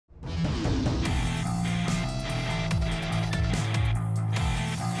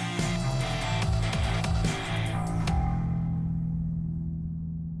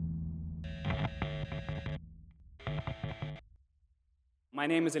My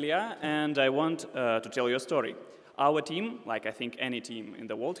name is Ilya, and I want to tell you a story. Our team, like I think any team in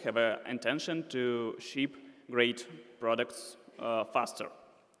the world, have an intention to ship great products faster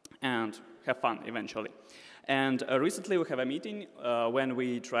and have fun eventually. And recently we have a meeting when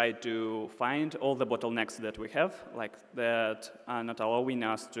we try to find all the bottlenecks that we have, like that are not allowing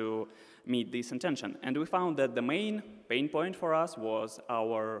us to meet this intention. And we found that the main pain point for us was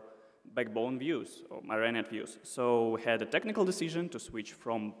our Backbone views, or Marionette views. So we had a technical decision to switch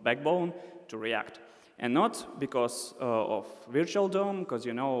from Backbone to React. And not because of virtual DOM, because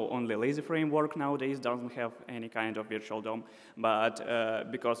you know only lazy framework nowadays doesn't have any kind of virtual DOM,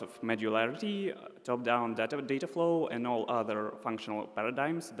 but because of modularity, top-down data flow, and all other functional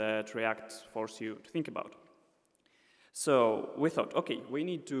paradigms that React force you to think about. So we thought, okay, we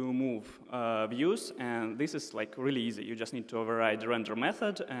need to move views, and this is like really easy. You just need to override the render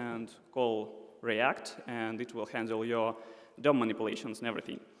method and call React, and it will handle your DOM manipulations and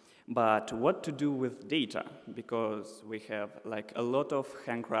everything. But what to do with data? Because we have like a lot of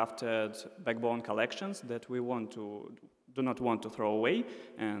handcrafted Backbone collections that we do not want to throw away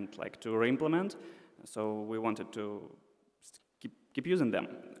and like to re-implement. So we wanted to keep using them.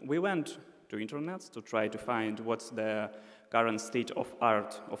 We went to internets to try to find what's the current state of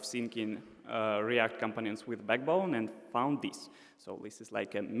art of syncing React components with Backbone, and found this. So this is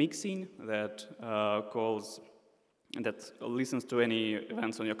like a mixin that that listens to any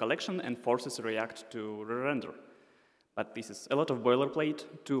events on your collection and forces React to re-render. But this is a lot of boilerplate,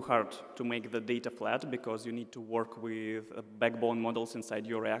 too hard to make the data flat because you need to work with Backbone models inside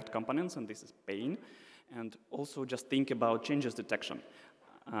your React components, and this is pain. And also just think about changes detection.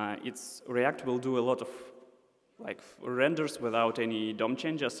 React will do a lot of like renders without any DOM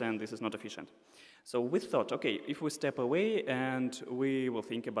changes, and this is not efficient. So we thought, okay, if we step away and we will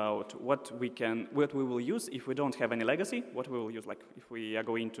think about what we will use if we don't have any legacy, what we will use, like if we are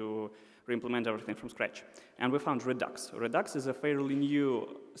going to re-implement everything from scratch. And we found Redux. Redux is a fairly new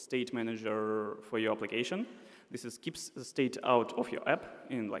state manager for your application. This keeps the state out of your app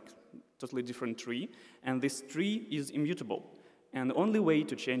in like totally different tree, and this tree is immutable. And the only way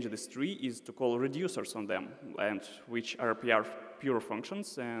to change this tree is to call reducers on them, and which are pure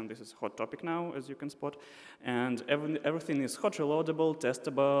functions, and this is a hot topic now, as you can spot. And everything is hot reloadable,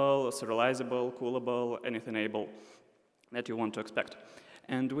 testable, serializable, coolable, anything-able that you want to expect.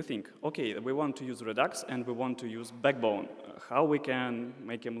 And we think, okay, we want to use Redux and we want to use Backbone. How we can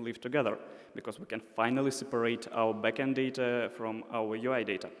make them live together? Because we can finally separate our backend data from our UI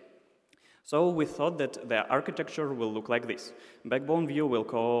data. So we thought that the architecture will look like this. Backbone view will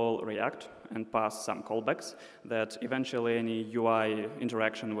call React and pass some callbacks that eventually any UI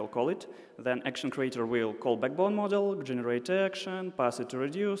interaction will call it. Then action creator will call Backbone model, generate action, pass it to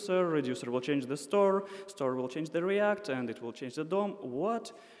reducer, reducer will change the store will change the React, and it will change the DOM.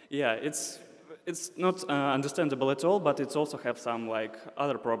 What? Yeah, it's not understandable at all, but it also have some like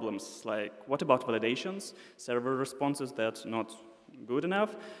other problems, like what about validations, server responses that not good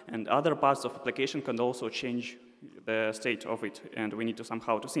enough, and other parts of application can also change the state of it, and we need to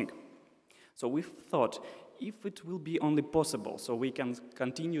somehow to sync. So we thought, if it will be only possible, so we can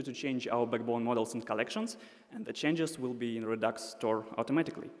continue to change our Backbone models and collections, and the changes will be in Redux store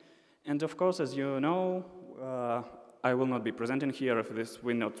automatically. And of course, as you know, I will not be presenting here if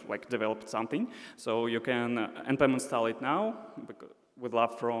we not like developed something, so you can npm install it now, with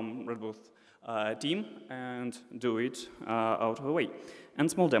love from Red Bull team, and do it out of the way. And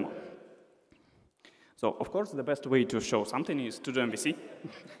small demo. So, of course, the best way to show something is to do MVC.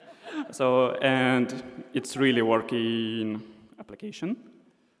 So, and it's really working application.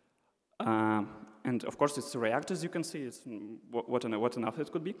 And of course, it's React, as you can see. It's what enough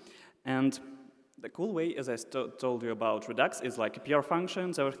it could be. And the cool way, as I told you about Redux, is like PR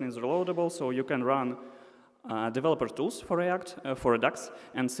functions, everything is reloadable, so you can run developer tools for React, for Redux,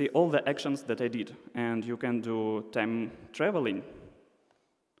 and see all the actions that I did. And you can do time traveling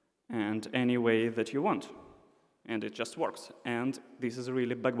and any way that you want. And it just works. And this is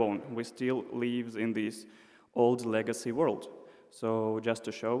really Backbone. We still live in this old legacy world. So just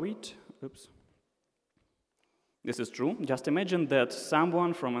to show it, oops. This is true. Just imagine that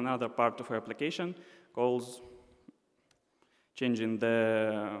someone from another part of your application calls changing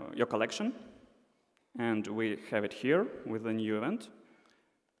your collection. And we have it here with a new event.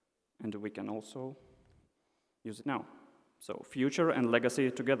 And we can also use it now. So future and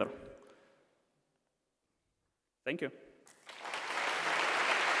legacy together. Thank you.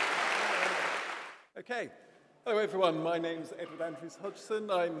 Okay. Hello, everyone. My name's Edward Andrews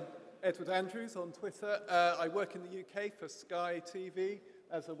Hodgson. I'm Edward Andrews on Twitter. I work in the UK for Sky TV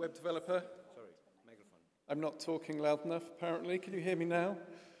as a web developer. Sorry, microphone. I'm not talking loud enough, apparently. Can you hear me now?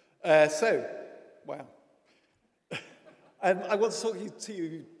 Wow. I want to talk to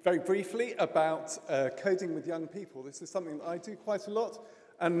you very briefly about coding with young people. This is something that I do quite a lot,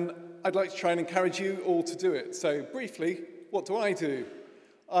 and I'd like to try and encourage you all to do it. So briefly, what do I do?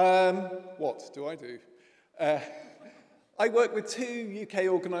 I work with two UK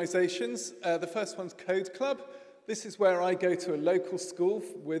organisations. The first one's Code Club. This is where I go to a local school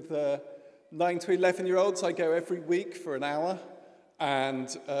with 9 to 11-year-olds. I go every week for an hour,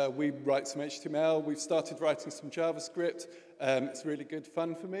 and we write some HTML. We've started writing some JavaScript. It's really good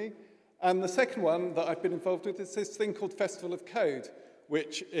fun for me. And the second one that I've been involved with is this thing called Festival of Code,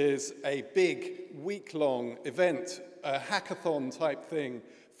 which is a big week-long event, a hackathon type thing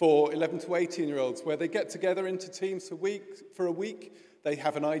for 11 to 18-year-olds, where they get together into teams for a week, they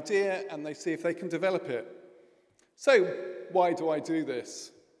have an idea, and they see if they can develop it. So why do I do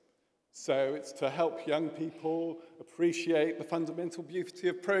this? So it's to help young people appreciate the fundamental beauty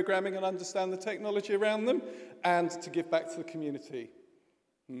of programming and understand the technology around them, and to give back to the community.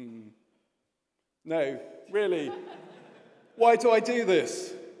 No, really. Why do I do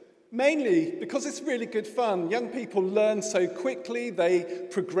this? Mainly because it's really good fun. Young people learn so quickly, they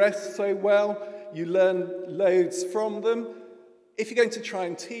progress so well, you learn loads from them. If you're going to try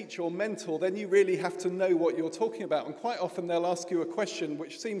and teach or mentor, then you really have to know what you're talking about. And quite often they'll ask you a question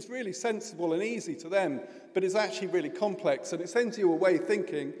which seems really sensible and easy to them, but is actually really complex, and it sends you away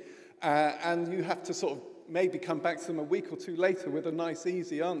thinking, and you have to sort of maybe come back to them a week or two later with a nice,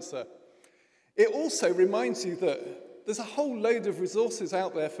 easy answer. It also reminds you that there's a whole load of resources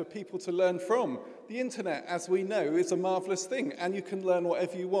out there for people to learn from. The internet, as we know, is a marvelous thing, and you can learn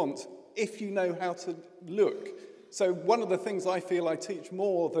whatever you want if you know how to look. So one of the things I feel I teach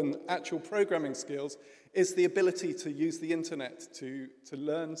more than actual programming skills is the ability to use the internet to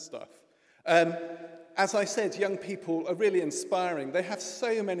learn stuff. As I said, young people are really inspiring. They have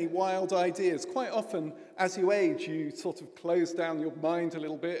so many wild ideas. Quite often, as you age, you sort of close down your mind a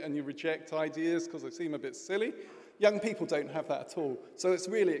little bit and you reject ideas because they seem a bit silly. Young people don't have that at all. So it's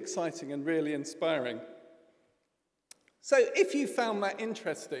really exciting and really inspiring. So if you found that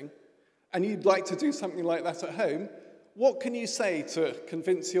interesting and you'd like to do something like that at home, what can you say to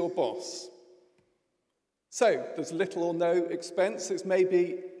convince your boss? So there's little or no expense. It's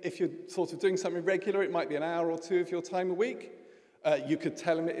maybe, if you're sort of doing something regular, it might be an hour or two of your time a week. You could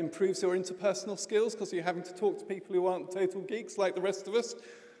tell him it improves your interpersonal skills because you're having to talk to people who aren't total geeks like the rest of us.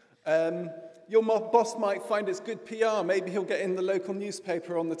 Your boss might find it's good PR. Maybe he'll get in the local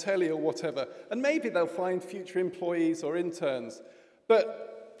newspaper, on the telly or whatever. And maybe they'll find future employees or interns.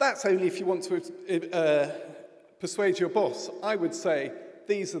 But that's only if you want to persuade your boss. I would say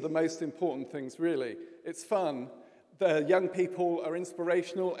these are the most important things, really. It's fun, the young people are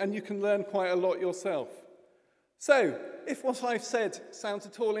inspirational, and you can learn quite a lot yourself. So, if what I've said sounds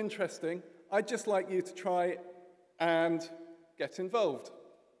at all interesting, I'd just like you to try and get involved.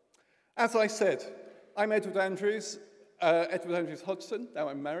 As I said, I'm Edward Andrews Hodgson, now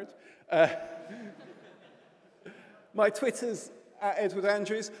I'm married. My Twitter's @Edward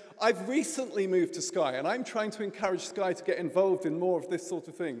Andrews. I've recently moved to Sky, and I'm trying to encourage Sky to get involved in more of this sort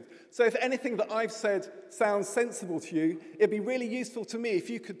of thing. So if anything that I've said sounds sensible to you, it'd be really useful to me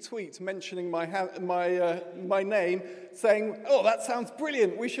if you could tweet mentioning my name, saying, oh, that sounds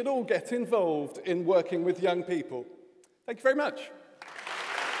brilliant, we should all get involved in working with young people. Thank you very much.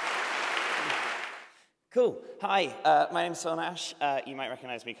 Cool. Hi, my name's Phil Nash. You might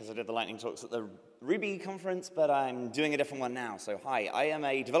recognize me because I did the lightning talks at the Ruby conference, but I'm doing a different one now. So hi, I am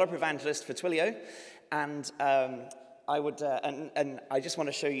a developer evangelist for Twilio, and I just want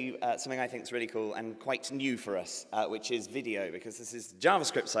to show you something I think is really cool and quite new for us, which is video, because this is the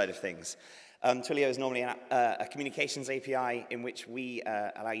JavaScript side of things. Twilio is normally a communications API in which we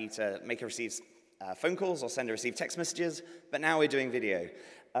allow you to make and receive phone calls or send and receive text messages, but now we're doing video.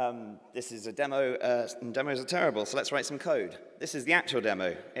 This is a demo, and demos are terrible, so let's write some code. This is the actual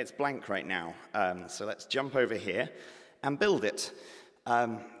demo. It's blank right now, so let's jump over here and build it.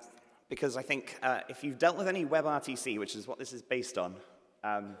 Because I think if you've dealt with any WebRTC, which is what this is based on,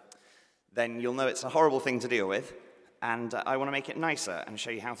 then you'll know it's a horrible thing to deal with, and I want to make it nicer and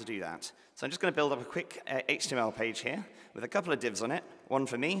show you how to do that. So I'm just going to build up a quick HTML page here with a couple of divs on it, one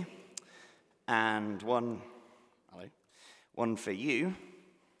for me, and one for you.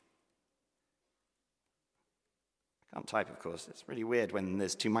 Can't type, of course. It's really weird when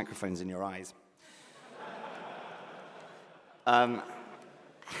there's two microphones in your eyes.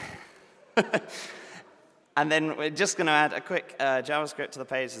 And then we're just going to add a quick JavaScript to the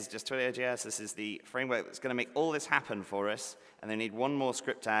page. This is just Twilio.js. This is the framework that's going to make all this happen for us. And they need one more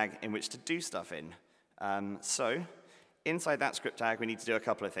script tag in which to do stuff in. So inside that script tag, we need to do a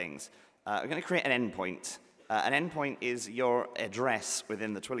couple of things. We're going to create an endpoint. An endpoint is your address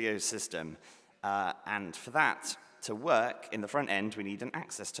within the Twilio system. And for that to work in the front end, we need an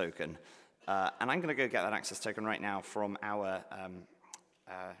access token. And I'm going to go get that access token right now from our,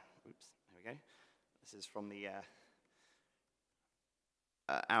 oops, there we go. This is from the,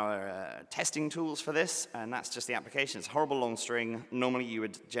 our testing tools for this, and that's just the application. It's a horrible long string. Normally you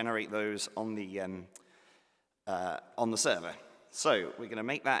would generate those on the server. So we're going to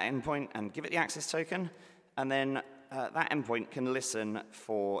make that endpoint and give it the access token, and then that endpoint can listen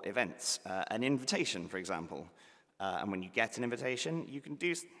for events, an invitation, for example. And when you get an invitation, you can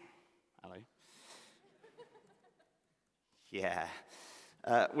do... Hello? Yeah.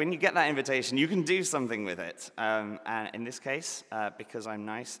 When you get that invitation, you can do something with it. And in this case, because I'm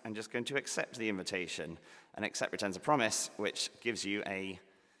nice, I'm just going to accept the invitation. And accept returns a promise, which gives you a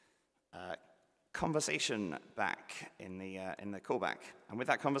conversation back in the callback. And with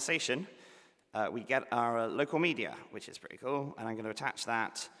that conversation, we get our local media, which is pretty cool. And I'm going to attach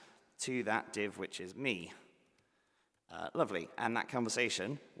that to that div, which is me. Lovely. And that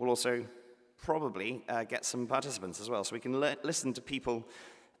conversation will also probably get some participants as well. So we can listen to people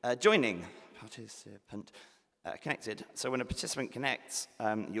joining, participant connected. So when a participant connects,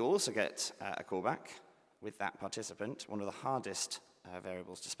 you'll also get a callback with that participant, one of the hardest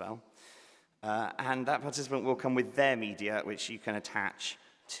variables to spell. And that participant will come with their media, which you can attach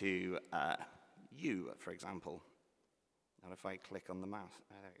to you, for example. And if I click on the mouse,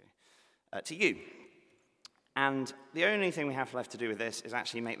 there we go, to you. And the only thing we have left to do with this is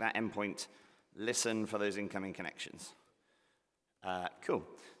actually make that endpoint listen for those incoming connections. Cool.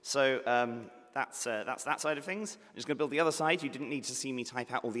 So that's that side of things. I'm just going to build the other side. You didn't need to see me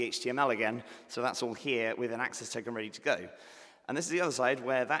type out all the HTML again, so that's all here with an access token ready to go. And this is the other side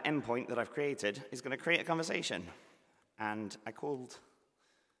where that endpoint that I've created is going to create a conversation. And I called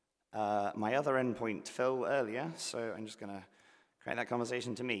my other endpoint Phil earlier, so I'm just going to create that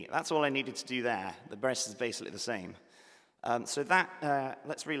conversation to me. That's all I needed to do there. The rest is basically the same. So that,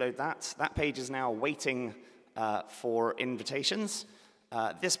 let's reload that. That page is now waiting for invitations.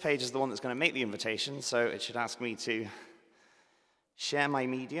 This page is the one that's going to make the invitation, so it should ask me to share my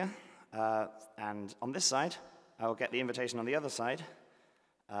media. And on this side, I'll get the invitation on the other side,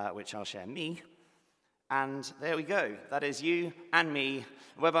 which I'll share me. And there we go. That is you and me,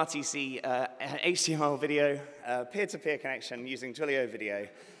 WebRTC HTML video, peer-to-peer connection using Twilio video.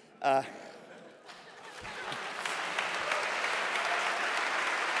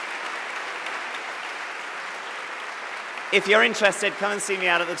 If you're interested, come and see me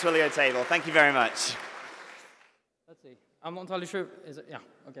out at the Twilio table. Thank you very much. Let's see. I'm not entirely sure. Is it? Yeah,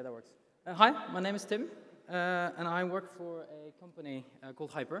 OK, that works. Hi, my name is Tim, and I work for a company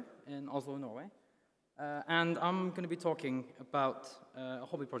called Hyper in Oslo, Norway. And I'm going to be talking about a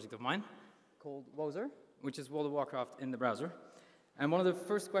hobby project of mine called Wozer, which is World of Warcraft in the browser. And one of the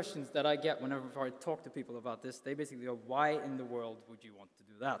first questions that I get whenever I talk to people about this, they basically go, why in the world would you want to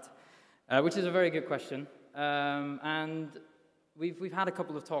do that? Which is a very good question. And we've had a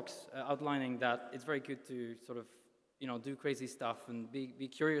couple of talks outlining that it's very good to sort of, do crazy stuff and be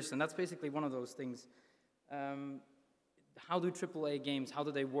curious. And that's basically one of those things. How do AAA games, how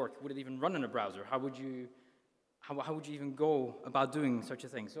do they work? Would it even run in a browser? How would you even go about doing such a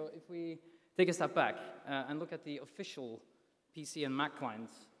thing? So if we take a step back and look at the official PC and Mac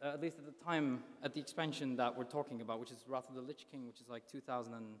clients, at least at the time, at the expansion that we're talking about, which is Wrath of the Lich King, which is like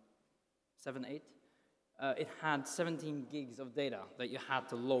 2007, 8, it had 17 gigs of data that you had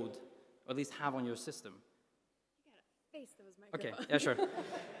to load, or at least have on your system. You got a face that was microphone. Okay, yeah, sure.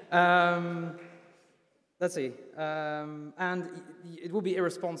 Let's see. And it would be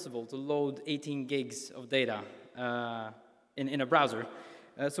irresponsible to load 18 gigs of data in a browser.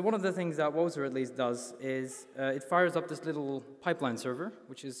 So one of the things that Wozer at least does is it fires up this little pipeline server,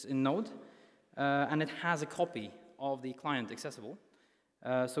 which is in Node, and it has a copy of the client accessible.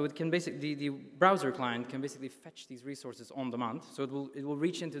 So it can basically, the browser client can basically fetch these resources on demand. So it will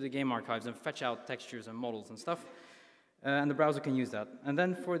reach into the game archives and fetch out textures and models and stuff. And the browser can use that. And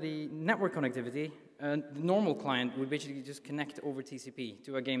then for the network connectivity, the normal client would basically just connect over TCP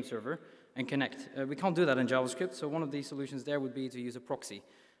to a game server and connect. We can't do that in JavaScript, so one of the solutions there would be to use a proxy.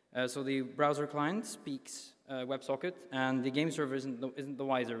 So the browser client speaks WebSocket, and the game server isn't the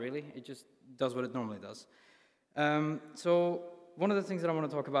wiser, really. It just does what it normally does. So one of the things that I want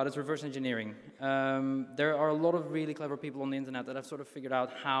to talk about is reverse engineering. There are a lot of really clever people on the internet that have sort of figured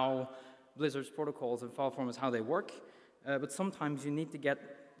out how Blizzard's protocols and file formats, how they work. But sometimes you need to get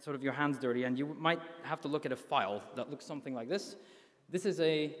sort of your hands dirty, and you might have to look at a file that looks something like this. This is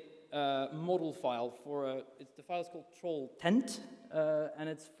a model file for the file is called Troll Tent, and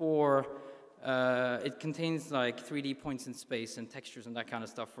it's for it contains like 3D points in space and textures and that kind of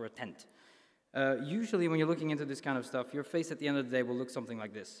stuff for a tent. Usually, when you're looking into this kind of stuff, your face at the end of the day will look something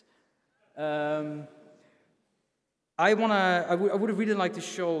like this. I would have really liked to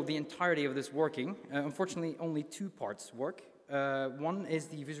show the entirety of this working. Unfortunately, only two parts work. One is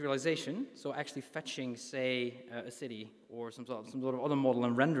the visualization, so actually fetching, say, a city or some sort of other model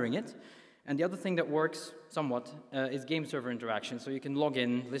and rendering it. And the other thing that works somewhat is game server interaction, so you can log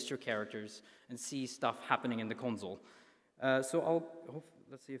in, list your characters, and see stuff happening in the console. Let's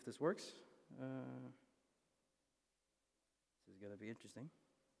see if this works. This is going to be interesting.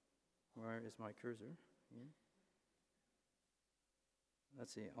 Where is my cursor? Here.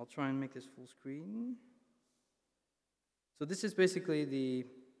 Let's see, I'll try and make this full screen. So this is basically the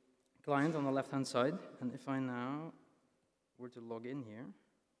client on the left-hand side, and if I now were to log in here,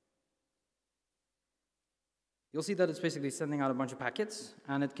 you'll see that it's basically sending out a bunch of packets,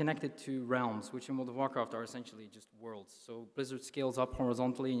 and it connected to realms, which in World of Warcraft are essentially just worlds. So Blizzard scales up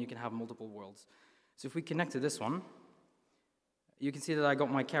horizontally, and you can have multiple worlds. So if we connect to this one, you can see that I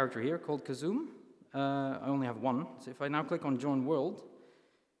got my character here called Kazoom. I only have one. So if I now click on Join World,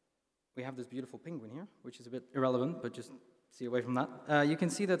 we have this beautiful penguin here, which is a bit irrelevant, but just see away from that. You can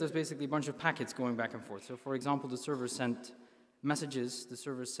see that there's basically a bunch of packets going back and forth. So for example, the server sent messages, the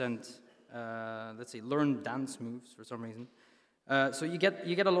server sent, let's say, learn dance moves for some reason. So you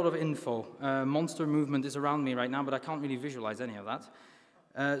get a lot of info. Monster movement is around me right now, but I can't really visualize any of that.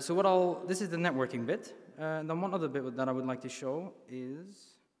 This is the networking bit. And then one other bit that I would like to show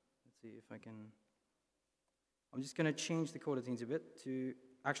is, let's see if I can, I'm just going to change the coroutines a bit to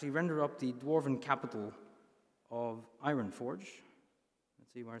actually render up the dwarven capital of Ironforge.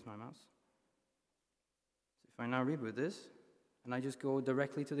 Let's see, where's my mouse? So if I now reboot this, and I just go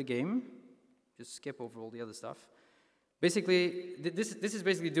directly to the game, just skip over all the other stuff. Basically, this is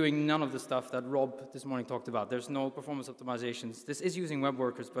basically doing none of the stuff that Rob this morning talked about. There's no performance optimizations. This is using web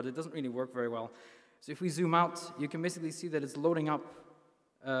workers, but it doesn't really work very well. So if we zoom out, you can basically see that it's loading up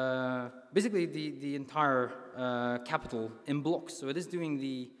basically the entire capital in blocks. So it is doing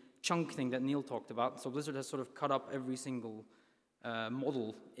the chunk thing that Neil talked about. So Blizzard has sort of cut up every single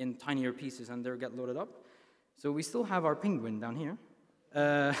model in tinier pieces, and they get loaded up. So we still have our penguin down here.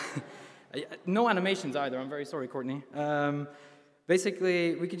 No animations either. I'm very sorry, Courtney.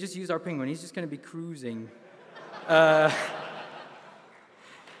 Basically, we could just use our penguin. He's just going to be cruising.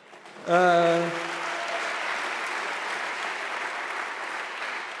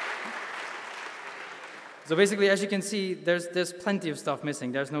 So basically, as you can see, there's plenty of stuff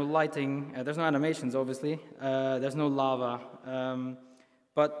missing. There's no lighting, there's no animations, obviously. There's no lava.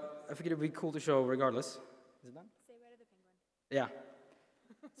 But I figured it would be cool to show regardless. Is it done? Say bye to the penguin. Yeah.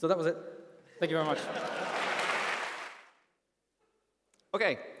 So that was it. Thank you very much.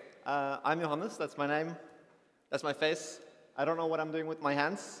 Okay, I'm Johannes, that's my name. That's my face. I don't know what I'm doing with my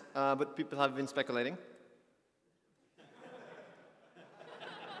hands, but people have been speculating.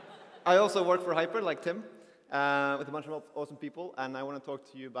 I also work for Hyper, like Tim, with a bunch of awesome people, and I want to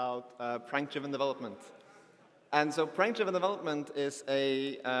talk to you about prank-driven development. And so prank-driven development is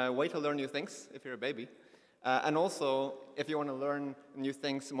a way to learn new things if you're a baby, and also if you want to learn new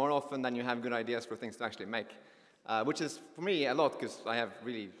things more often than you have good ideas for things to actually make, which is, for me, a lot, because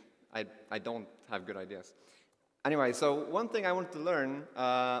I don't have good ideas. Anyway, so one thing I wanted to learn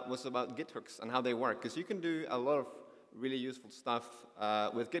was about Git hooks and how they work, because you can do a lot of really useful stuff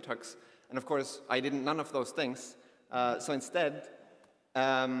with Git hooks. And of course, I did none of those things. So instead,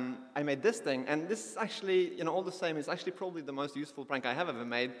 I made this thing. And this is actually, all the same, is actually probably the most useful prank I have ever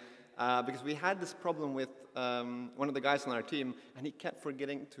made. Because we had this problem with one of the guys on our team, and he kept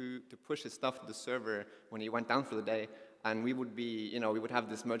forgetting to push his stuff to the server when he went down for the day. And we would be, we would have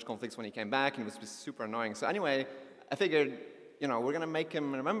this merge conflicts when he came back, and it was super annoying. So anyway, I figured, we're going to make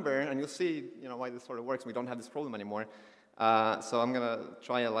him remember, and you'll see, why this sort of works. We don't have this problem anymore. So I'm going to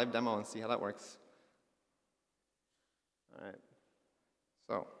try a live demo and see how that works. All right.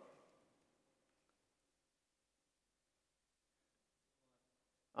 So.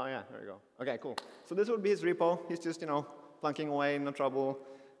 Oh, yeah, there we go. OK, cool. So this would be his repo. He's just, plunking away, no trouble.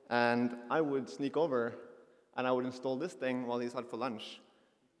 And I would sneak over, and I would install this thing while he's out for lunch.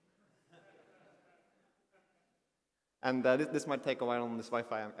 And this might take a while on this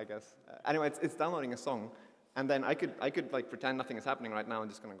Wi-Fi, I guess. Anyway, it's downloading a song. And then I could like pretend nothing is happening right now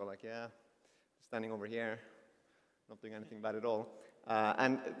and just going to go like, yeah, standing over here, not doing anything bad at all.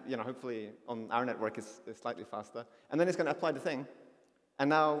 And hopefully on our network it's slightly faster. And then it's going to apply the thing. And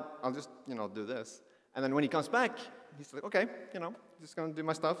now I'll just do this. And then when he comes back, he's like, okay, just going to do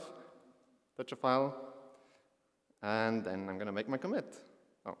my stuff. touch a file, and then I'm going to make my commit.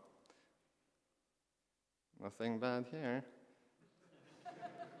 Oh, nothing bad here.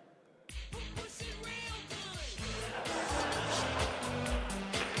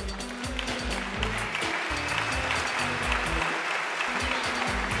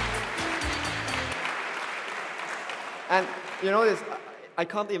 And you know this, I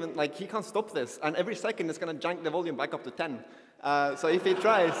can't even, like, he can't stop this. And every second it's going to jank the volume back up to 10. So if he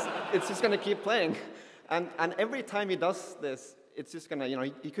tries, it's just going to keep playing. And every time he does this, it's just going to, you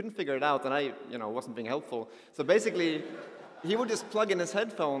know, he couldn't figure it out, and I, you know, wasn't being helpful. So basically, he would just plug in his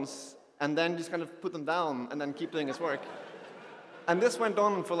headphones and then just kind of put them down and then keep doing his work. And this went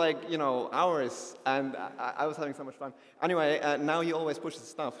on for, like, you know, hours, and I was having so much fun. Anyway, now he always pushes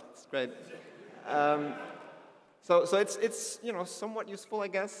stuff. It's great. So it's you know, somewhat useful, I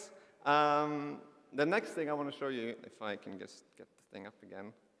guess. The next thing I want to show you, if I can just get the thing up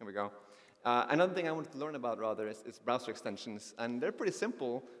again. Here we go. Another thing I wanted to learn about, rather, is browser extensions. And they're pretty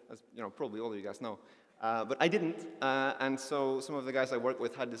simple, as you know, probably all of you guys know. But I didn't. And so some of the guys I work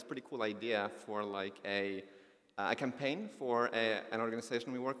with had this pretty cool idea for, like, a campaign for an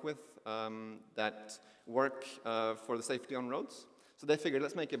organization we work with that work for the safety on roads. So they figured,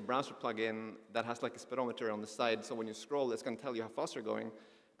 let's make a browser plugin that has, like, a speedometer on the side, so when you scroll, it's going to tell you how fast you're going.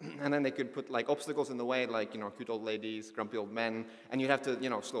 And then they could put, like, obstacles in the way, like, you know, cute old ladies, grumpy old men, and you'd have to, you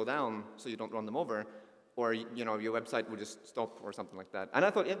know, slow down so you don't run them over, or, you know, your website would just stop or something like that. And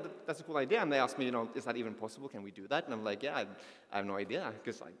I thought, yeah, that's a cool idea. And they asked me, you know, is that even possible? Can we do that? And I'm like, yeah, I have no idea,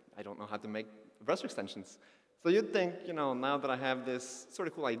 because I don't know how to make browser extensions. So you'd think, you know, now that I have this sort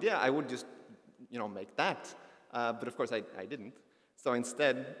of cool idea, I would just, you know, make that. But of course, I didn't. So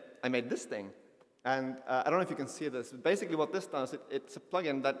instead, I made this thing. And I don't know if you can see this. But basically, what this does, it's a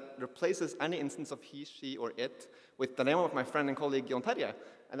plugin that replaces any instance of he, she, or it with the name of my friend and colleague, Jon Terje.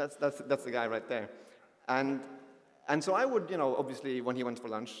 And that's the guy right there. And so I would, you know, obviously, when he went for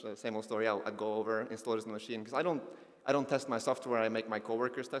lunch, same old story, I'd go over, install this on the machine. Because I don't test my software. I make my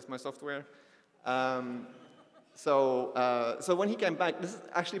coworkers test my software. So when he came back, this is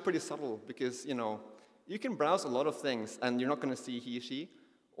actually pretty subtle. Because, you know, you can browse a lot of things, and you're not going to see he, she,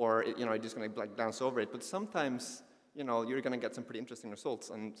 or, you know, you're just going to, like, glance over it. But sometimes, you know, you're going to get some pretty interesting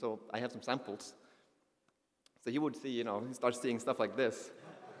results. And so I have some samples. So you would see, you know, you start seeing stuff like this.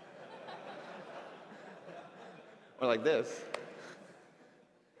 Or like this.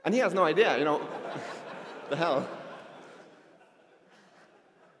 And he has no idea, you know. The hell.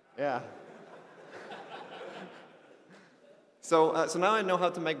 Yeah. So now I know how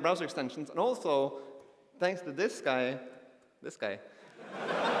to make browser extensions, and also, thanks to this guy,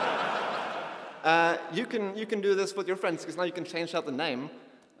 you can do this with your friends, because now you can change out the name.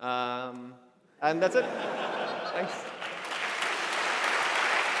 And that's it. Thanks.